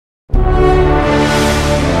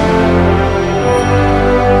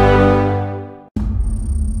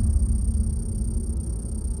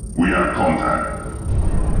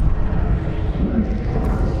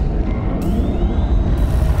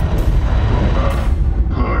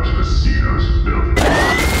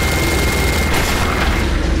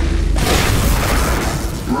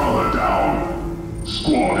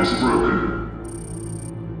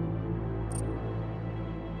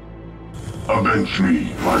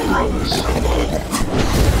My brothers.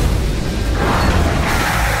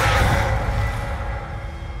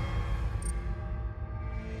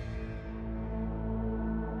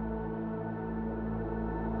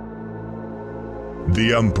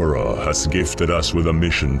 The Emperor has gifted us with a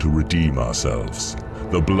mission to redeem ourselves.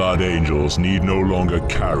 The Blood Angels need no longer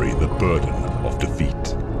carry the burden of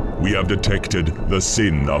defeat. We have detected the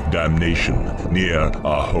sin of damnation near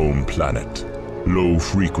our home planet.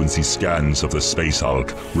 Low-frequency scans of the Space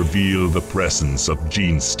Hulk reveal the presence of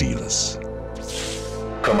gene stealers.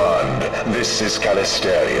 Command, this is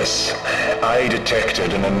Callisterius. I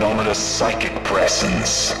detected an anomalous psychic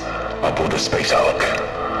presence aboard the Space Hulk.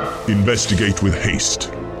 Investigate with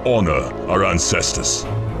haste. Honor our ancestors.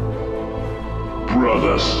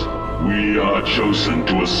 Brothers, we are chosen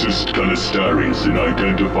to assist Callisterius in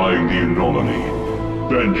identifying the anomaly.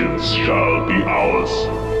 Vengeance shall be ours.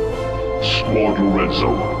 Squad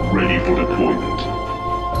Lorenzo, ready for deployment.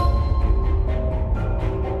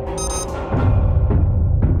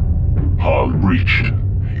 Hull breached.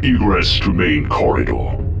 Egress to main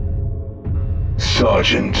corridor.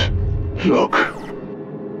 Sergeant, look.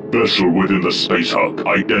 Vessel within the Space Hulk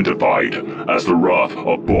identified as the Wrath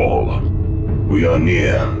of Baal. We are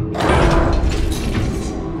near.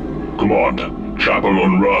 Command, Chapel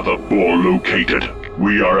on Wrath of Baal located.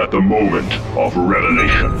 We are at the moment of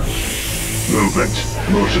revelation. Movement.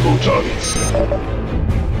 Multiple targets.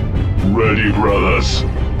 Ready, brothers.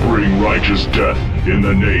 Bring righteous death in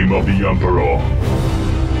the name of the Emperor.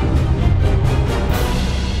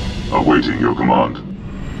 Awaiting your command.